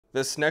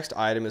This next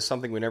item is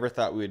something we never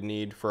thought we would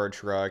need for our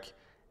truck,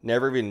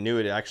 never even knew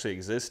it actually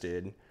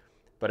existed,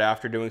 but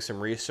after doing some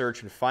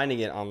research and finding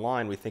it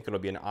online, we think it'll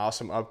be an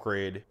awesome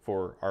upgrade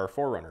for our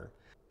 4Runner.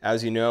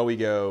 As you know, we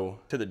go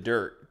to the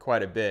dirt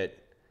quite a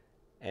bit,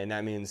 and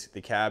that means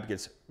the cab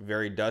gets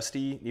very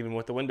dusty even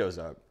with the windows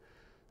up.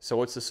 So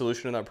what's the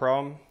solution to that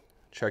problem?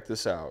 Check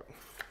this out.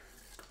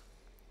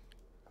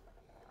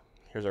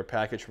 Here's our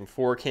package from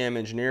FourCam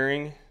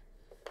Engineering.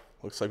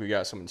 Looks like we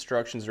got some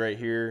instructions right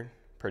here,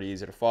 pretty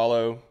easy to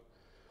follow.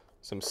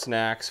 Some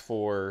snacks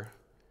for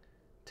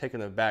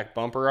taking the back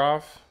bumper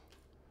off.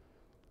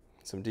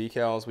 Some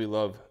decals, we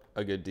love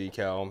a good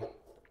decal.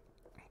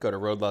 Go to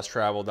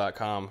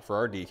roadlesstravel.com for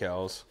our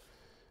decals.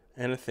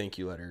 And a thank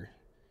you letter.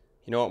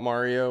 You know what,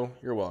 Mario?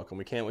 You're welcome.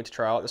 We can't wait to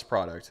try out this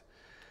product.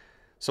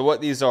 So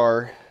what these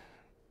are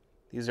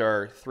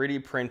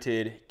 3D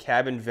printed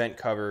cabin vent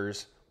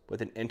covers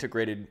with an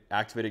integrated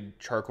activated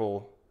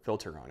charcoal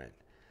filter on it.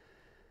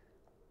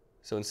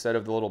 So instead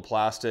of the little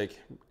plastic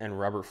and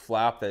rubber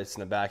flap that's in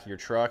the back of your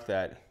truck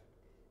that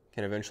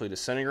can eventually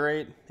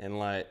disintegrate and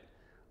let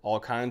all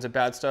kinds of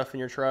bad stuff in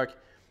your truck,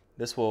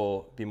 this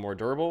will be more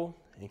durable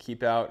and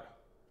keep out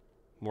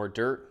more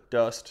dirt,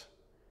 dust,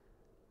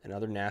 and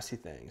other nasty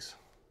things.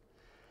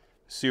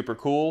 Super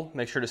cool.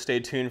 Make sure to stay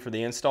tuned for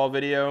the install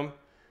video,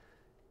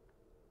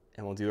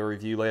 and we'll do a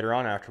review later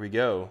on after we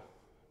go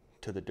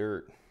to the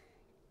dirt.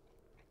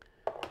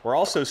 We're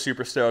also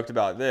super stoked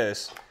about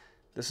this.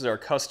 This is our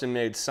custom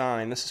made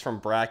sign. This is from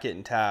Bracket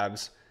and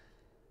Tabs.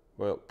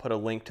 We'll put a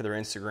link to their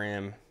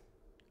Instagram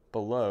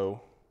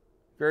below.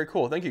 Very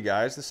cool. Thank you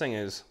guys. This thing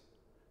is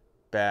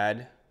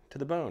bad to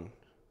the bone.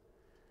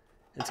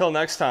 Until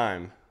next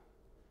time,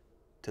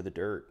 to the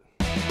dirt.